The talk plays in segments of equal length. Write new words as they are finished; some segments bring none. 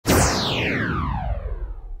Here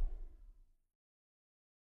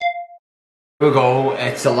we go,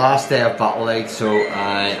 it's the last day of Battle League, so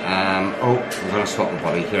I am, I'm going to swap my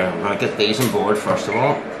body here. I'm going to get these on board first of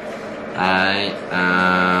all. I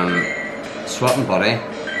am swapping body.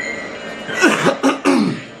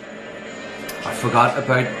 I forgot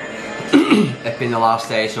about it being the last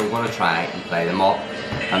day, so I'm going to try and play them all.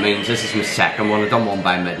 I mean, this is my second one. I done one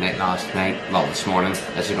by midnight last night, well this morning.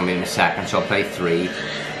 This is going to be my second, so I'll play 3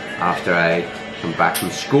 after I come back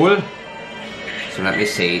from school. So let me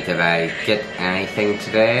see, did I get anything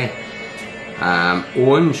today?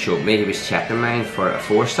 Owen showed me he was checking mine for a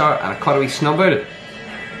 4-star and I caught a wee snubble.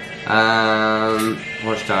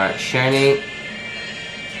 4-star shiny.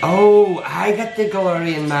 Oh, I got the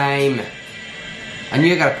Galarian Mime. I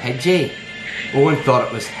knew I got a Pidgey. Owen thought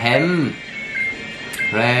it was him.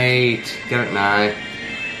 Right, get it now.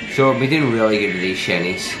 So we didn't really get to these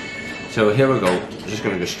shinies. So here we go. I'm just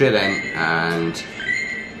going to go straight in and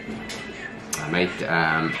I might,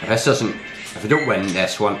 if I don't win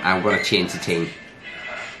this one, I'm going to change the team.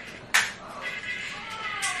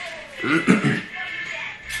 I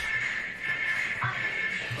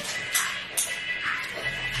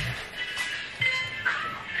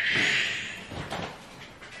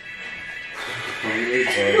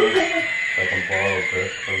can borrow a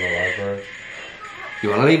book from the library. You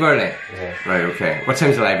want to leave early? Yeah. Right, okay. What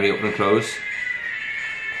time's the library open and close?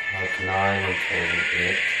 Like 9 until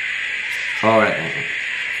 8. Alright.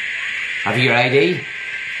 Have you your ID?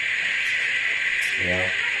 Yeah.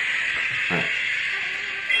 Right.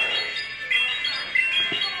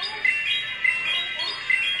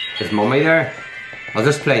 Is Mummy there? I'll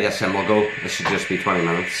just play this and we'll go. This should just be 20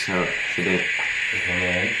 minutes. So should be.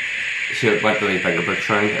 She went to leave bigger bricks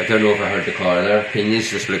round. I don't know if I heard the car there. Pina's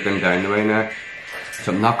just looking down the way now.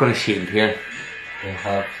 So I'm not going to shield here. They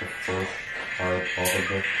have the first Harry Potter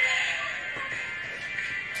book.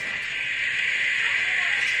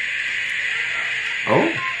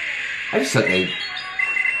 Oh? I just thought they...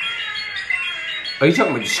 Are you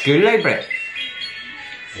talking about the school library?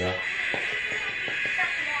 Yeah.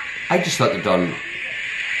 I just thought they'd done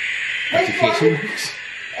education books.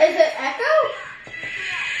 Is it Echo?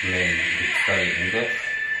 I mean, you study English.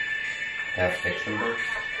 They have fiction books.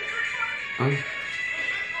 Oh.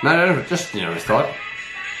 No, just never thought.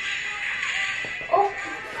 Oh.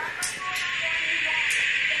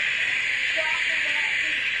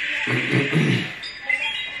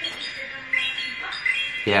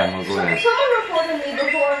 Yeah, we'll go there. Someone reported me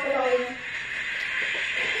before for no reason.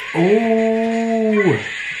 Oh!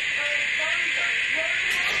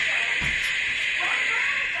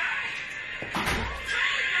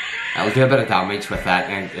 I'll do a bit of damage with that,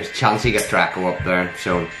 and there's a chance you get Draco up there,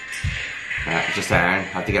 so just iron.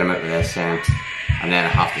 Have to get him out with this, and then I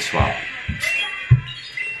have to swap.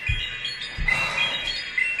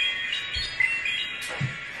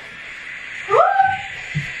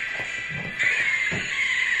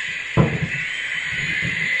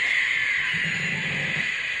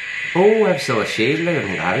 Oh, I have still a shield. I don't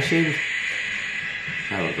think I had a shield.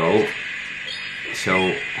 There we go.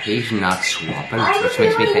 So he's not swapping, which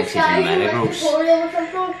makes me think he's in Metagross.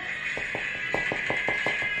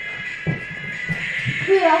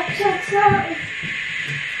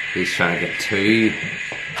 He's trying to get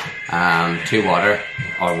two water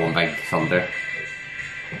or one big thunder.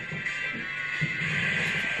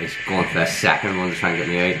 He's going for the second one to try and get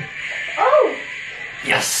me out. Oh!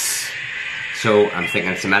 Yes! So I'm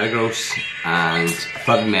thinking it's a Metagross, and I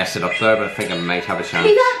thought I'd messed it up there, but I think I might have a chance.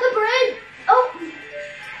 He's at the bridge! Oh!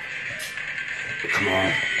 Come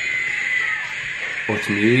on. Oh, it's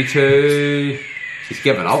Mewtwo. He's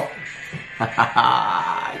given up.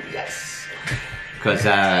 Yes. Because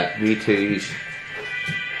Mewtwo's...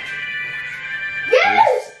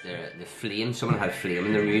 Yes! The flame, someone had flame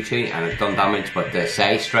in their Mewtwo and it done damage, but the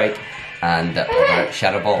Side Strike and the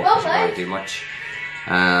Shadow Ball doesn't really do much.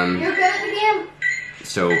 You're good at the game.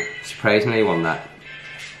 So, surprisingly, he won that.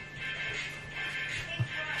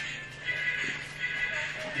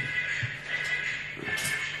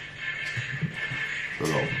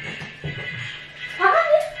 Hello. Hi!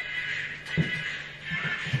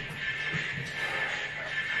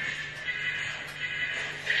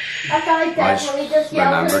 I thought I definitely just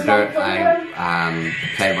yelled for remembered the there, I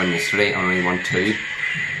played one yesterday, only won 2,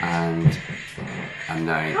 and I'm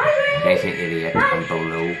now 1988 and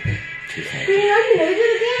below 2,000. Green, are you new to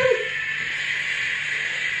the game?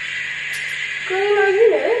 Green, are you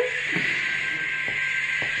new?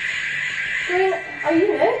 Green, are you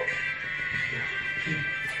new?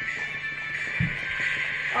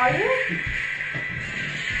 Are you?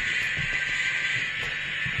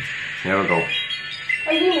 Here we go.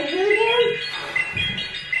 Are you new to the game?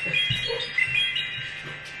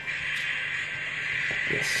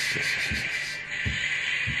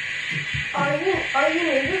 Are you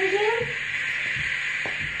new to the game?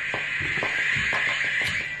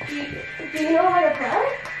 Do you know how to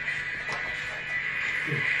play?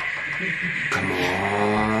 Come on,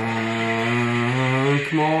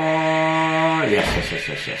 come on. Yes, yes, yes,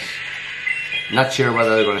 yes, yes. Not sure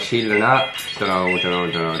whether they're going to shield or not. Don't know.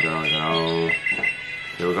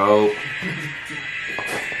 Here we go.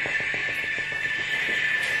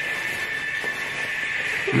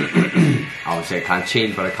 Obviously I can't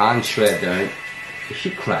shield, but I can shred down. Is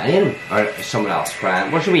she crying? Or is someone else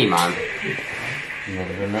crying? Where's the wee man?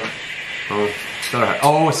 Never been that. Oh, it's not her.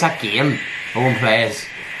 Oh, it's that game. Owen plays.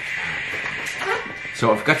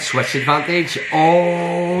 So I've got switch advantage.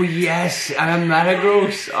 Oh yes, and a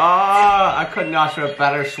Metagross. Oh, I couldn't ask for a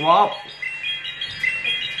better swap.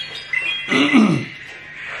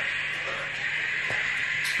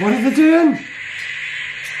 What are they doing?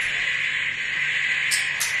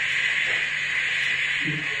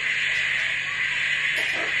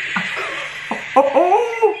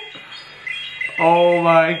 Oh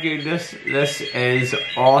my goodness, this is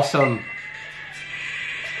awesome.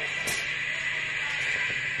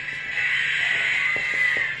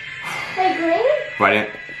 Hey, Green? Brilliant,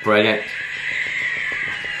 brilliant.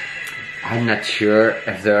 I'm not sure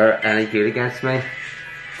if they're any good against me,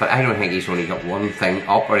 but I don't think he's only got one thing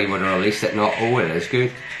up, or he would have released it. Not, oh, it is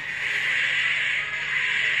good.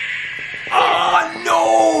 Oh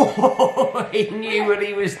no! He knew what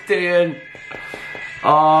he was doing.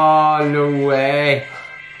 Oh, no way.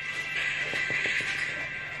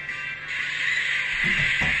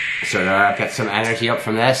 So there, get some energy up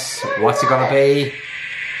from this. What's it gonna be?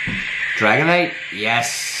 Dragonite?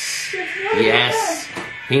 Yes. Yes.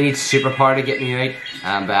 He needs super power to get me out.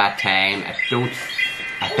 And by that time,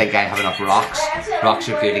 I think I have enough rocks. Rocks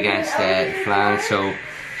are good against the Flan, so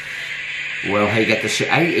will he get the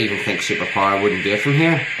I even think super power wouldn't do it from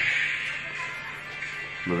here.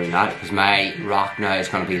 Maybe not, because my rock now is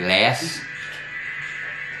going to be less.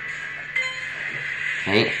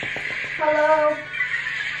 Right? Hello.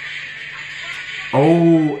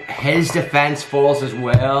 Oh, his defense falls as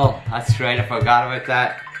well. That's right, I forgot about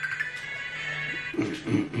that.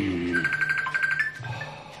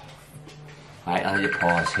 Right, I'll need to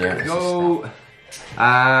pause here. Go.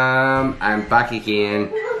 I'm back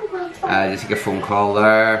again. Just take a phone call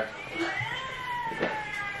there.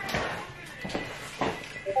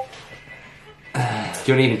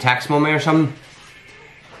 Do you want to even text Mummy or something?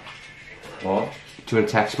 What? Do you want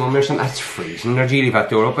to text Mummy or something? That's freezing. Or do you leave that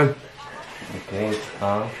door open? Okay,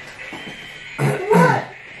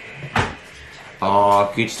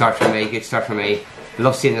 Oh, good start for me, good start for me.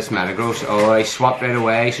 Love seeing this Metagross. Oh, I swapped right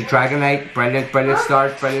away. So Dragonite, brilliant, brilliant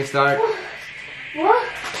start, brilliant start. What?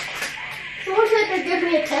 Someone said they'd give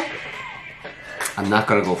me a tip. I'm not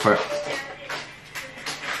going to go for it.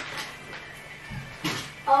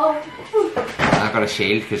 Oh. I'm not going to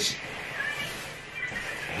shield because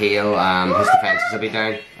he'll, his defenses will be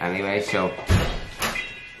down anyway, so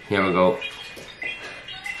here we go.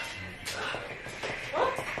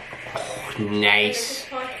 Oh, nice.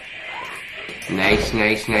 Nice,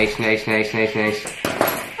 nice, nice, nice, nice, nice, nice.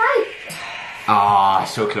 Hi. Ah,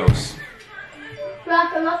 so close.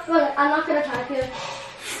 Rock, I'm not gonna attack you.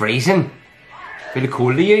 Freezing. Really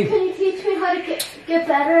cold to you. Can you teach me how to get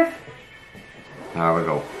better? There we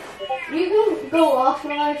go. You can go off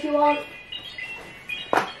now if you want.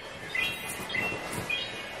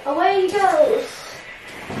 Away he goes.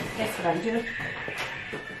 Guess what I'm doing? I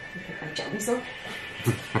think my jammies on.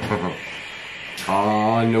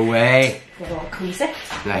 Oh, no way. Get all cozy.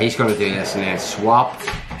 Now he's going to do this and then swap.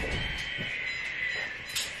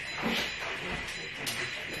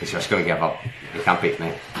 He's just going to give up. He can't beat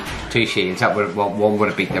me. Two shields. That would one would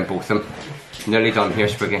have beat them both of them. Nearly done here,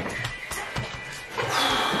 Spooky.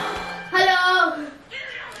 Hello.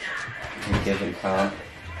 I'm giving calm.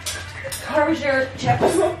 How was your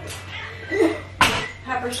chips?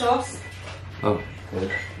 Pepper sauce? Oh,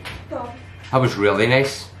 Good. Oh. that was really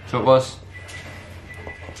nice. So it was.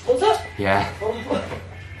 Was it? Yeah,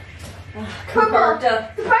 Compared to...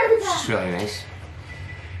 The bird is it's really nice.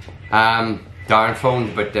 Darren phoned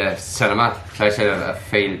about the cinema. So I said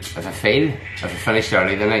if I finished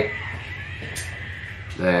early tonight,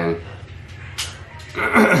 then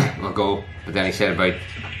I'll go. But then he said about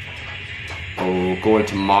going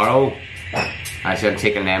tomorrow. I said I'm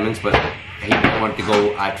taking lemons, but he didn't want to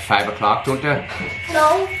go at 5 o'clock, don't you?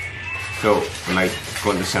 No. So I might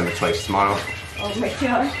go to the cinema twice tomorrow. Oh my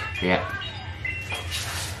god. Yeah.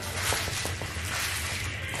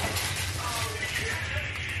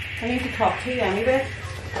 I need to talk to you anyway.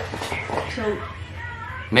 So,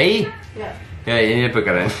 Me? yeah. Yeah, you need to book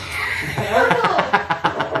it in.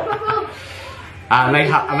 I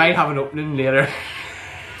might have an opening later.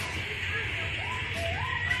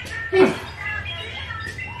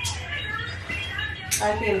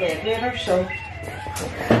 I'll be in bed later, so.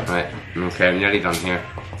 Right, okay, I'm nearly done here.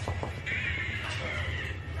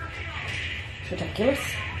 It's ridiculous.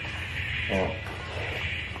 Oh.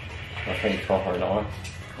 I think for her now.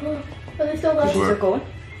 Are they still She's there? still going.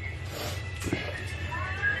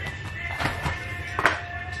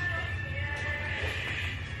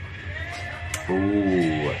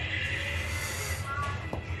 Ooh.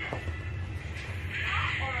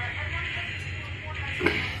 I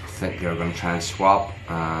think they're going to try and swap,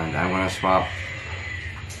 and I'm going to swap.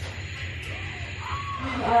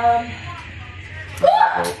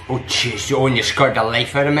 Oh jeez, oh, and you scared the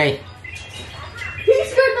life out of me. He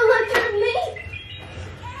scared the life out of me.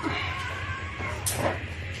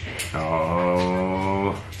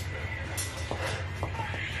 Oh.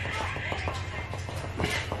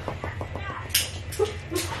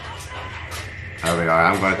 There we are,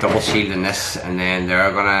 I'm going to double shield in this, and then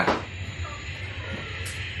they're going to...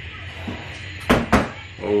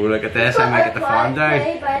 Oh, look at this, I might get the farm down.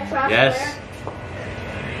 Yes.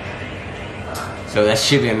 So this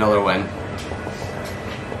should be another win.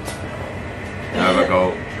 There we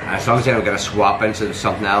go. As long as I don't get a swap into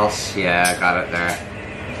something else. Yeah, I got it there.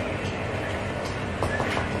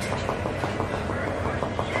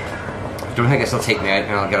 I don't think this will take me out,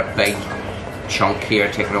 and I'll get a big chunk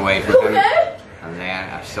here taken away from him. And then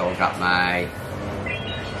I've still got my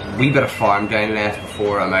wee bit of farm down left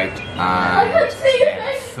before I'm out, and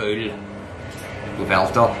full with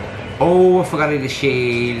Veltal. Oh, I forgot to do the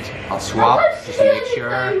shield. I'll swap just to make sure.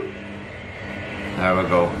 There we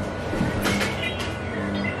go.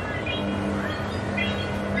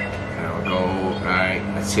 There we go. Right,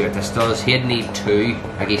 let's see what this does. He'd need 2.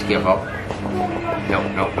 I guess give up. No.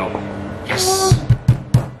 Yes!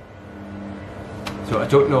 So I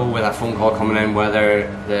don't know with that phone call coming in whether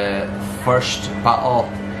the first 2 battles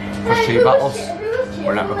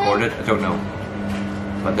were not recorded. I don't know.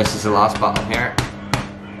 But this is the last battle here.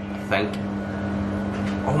 I think.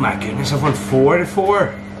 Oh my goodness, I've won 4 out of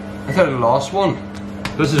 4. I thought I lost 1.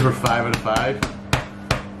 This is for 5 out of 5.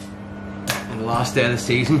 And the last day of the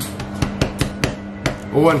season.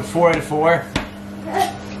 Oh, and 4 out of 4.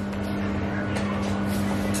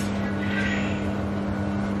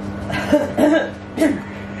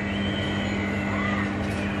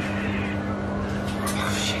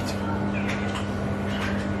 Oh shit.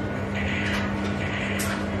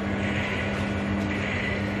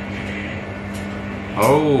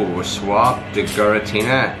 Oh, swap to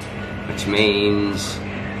Giratina, which means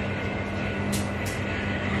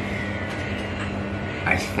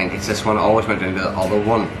I think it's this one. I always went into the other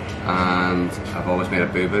one, and I've always made a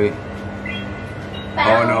boo-boo.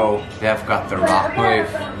 Oh no, they've got the rock move,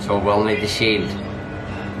 so we'll need the shield.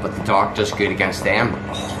 But the dark does good against them.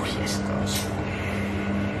 Oh yes it does.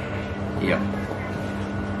 Yep.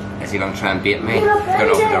 Is he going to try and bait me? Going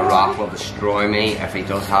over the rock will destroy me if he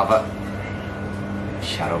does have it.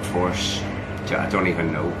 Shadow Force. I don't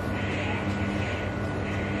even know.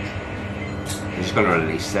 I'm just going to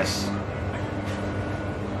release this.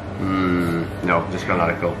 No, I'm just going to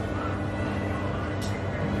let it go.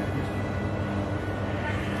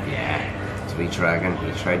 Yeah, it's a wee dragon.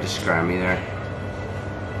 He tried to scare me there.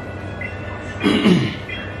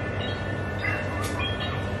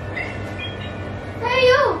 Hey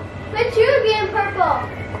you! It's you again, Purple!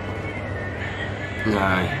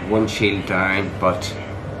 Nah, 1 shield down, but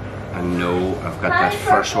I know I've got that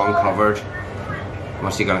first one covered.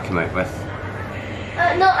 What's he gonna come out with?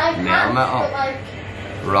 No, I Nail can't. metal. But, like,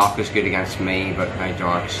 Rock is good against me, but my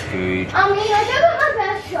dark's good. I mean, I give it my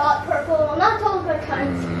best shot, Purple. I'm not told if it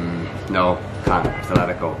counts. No, can't. Have to let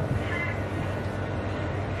it go.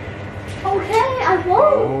 Okay, I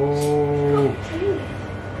won't. Oh,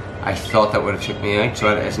 I thought that would have took me out,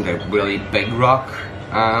 so it isn't a really big rock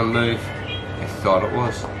move. I thought it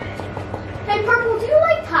was. Hey, Purple, do you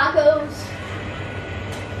like tacos?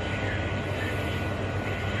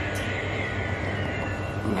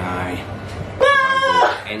 No.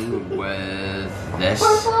 In with this.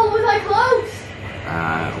 Purple, was I close?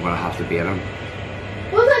 I'm gonna have to beat him.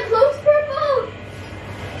 Was I close, Purple?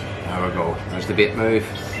 There we go. There's the bait move.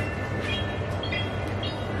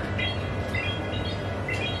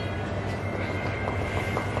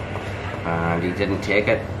 And he didn't take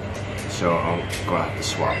it, so I'm gonna have to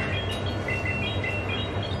swap.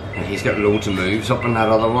 And he's got loads of moves up on that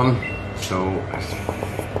other one, so.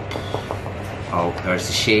 Oh, there's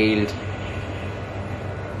the shield.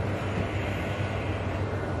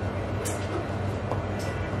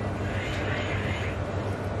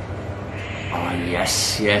 Oh, I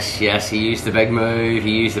yes, yes, yes. He used the big move.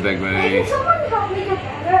 He used the big Hey, move. can someone help me get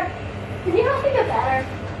better? Can you help me get better?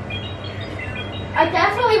 I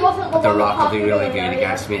definitely wasn't the The one Rock will be talking really to good earlier.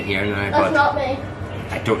 against me here now, That's but not me.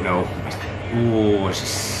 I don't know. Oh, it's a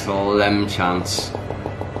slim chance.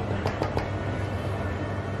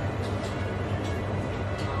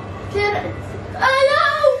 Dude, oh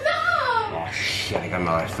no! Oh shit! I got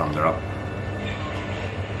another thunder up.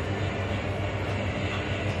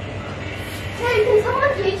 Hey, can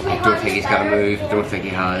someone teach me I how don't to think he's get got a better? move. Don't think he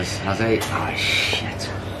has. Has he? Oh shit!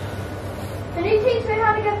 Can you teach me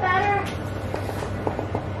how to get better?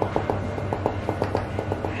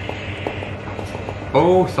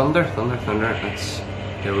 Oh, thunder, thunder, thunder. That's.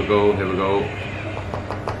 Here we go. Here we go.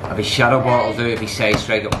 If he shadow ball will do. If he side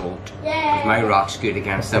strike, it won't. Yeah. My Rock's good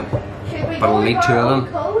against him. Should we But go I'll with need our two of own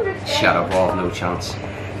them. code or Shadow ball, no chance.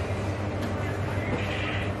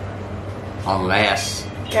 Unless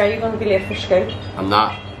Yeah, you're going to be late for school. I'm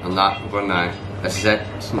not. I'm going now. This is it.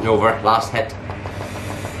 It's over. Last hit.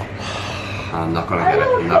 I'm not gonna I get it.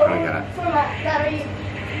 know I'm not code gonna get it. for my, that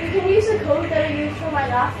you can use the code that I used for my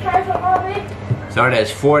last private hobby. So it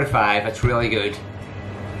is 4 to 5. It's really good.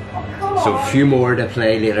 Oh, come So on. a few more to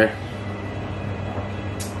play later.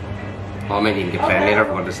 Well, I might even get play later if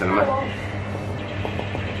we go to the cinema.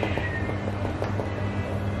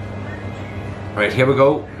 Right, here we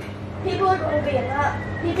go. People are going to be in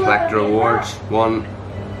that. People Collect are gonna be in rewards. 1,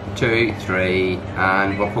 2, 3,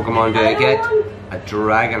 and what Pokemon do I get? A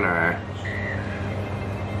Dragonair. that.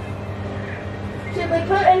 Should we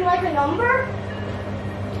put in like a number?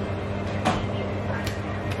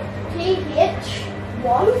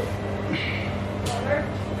 TH1?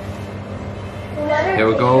 Here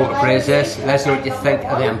we go, praise this. Let's know what you think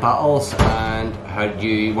of them battles and how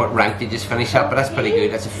what rank did you just finish up, but that's pretty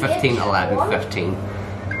good. That's a 15, 11, 15.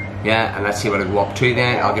 Yeah, and let's see what I go up to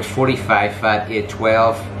then. I'll get 45 fat, 8,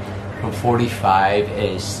 12. And 45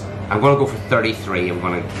 is, I'm going to go for 33. I'm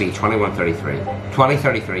going to be 21, 33. 20,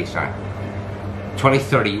 33, sorry. 20,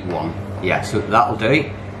 31. Yeah, so that'll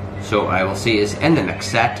do. So I will see you in the next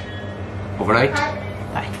set. Over and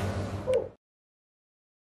out. Bye.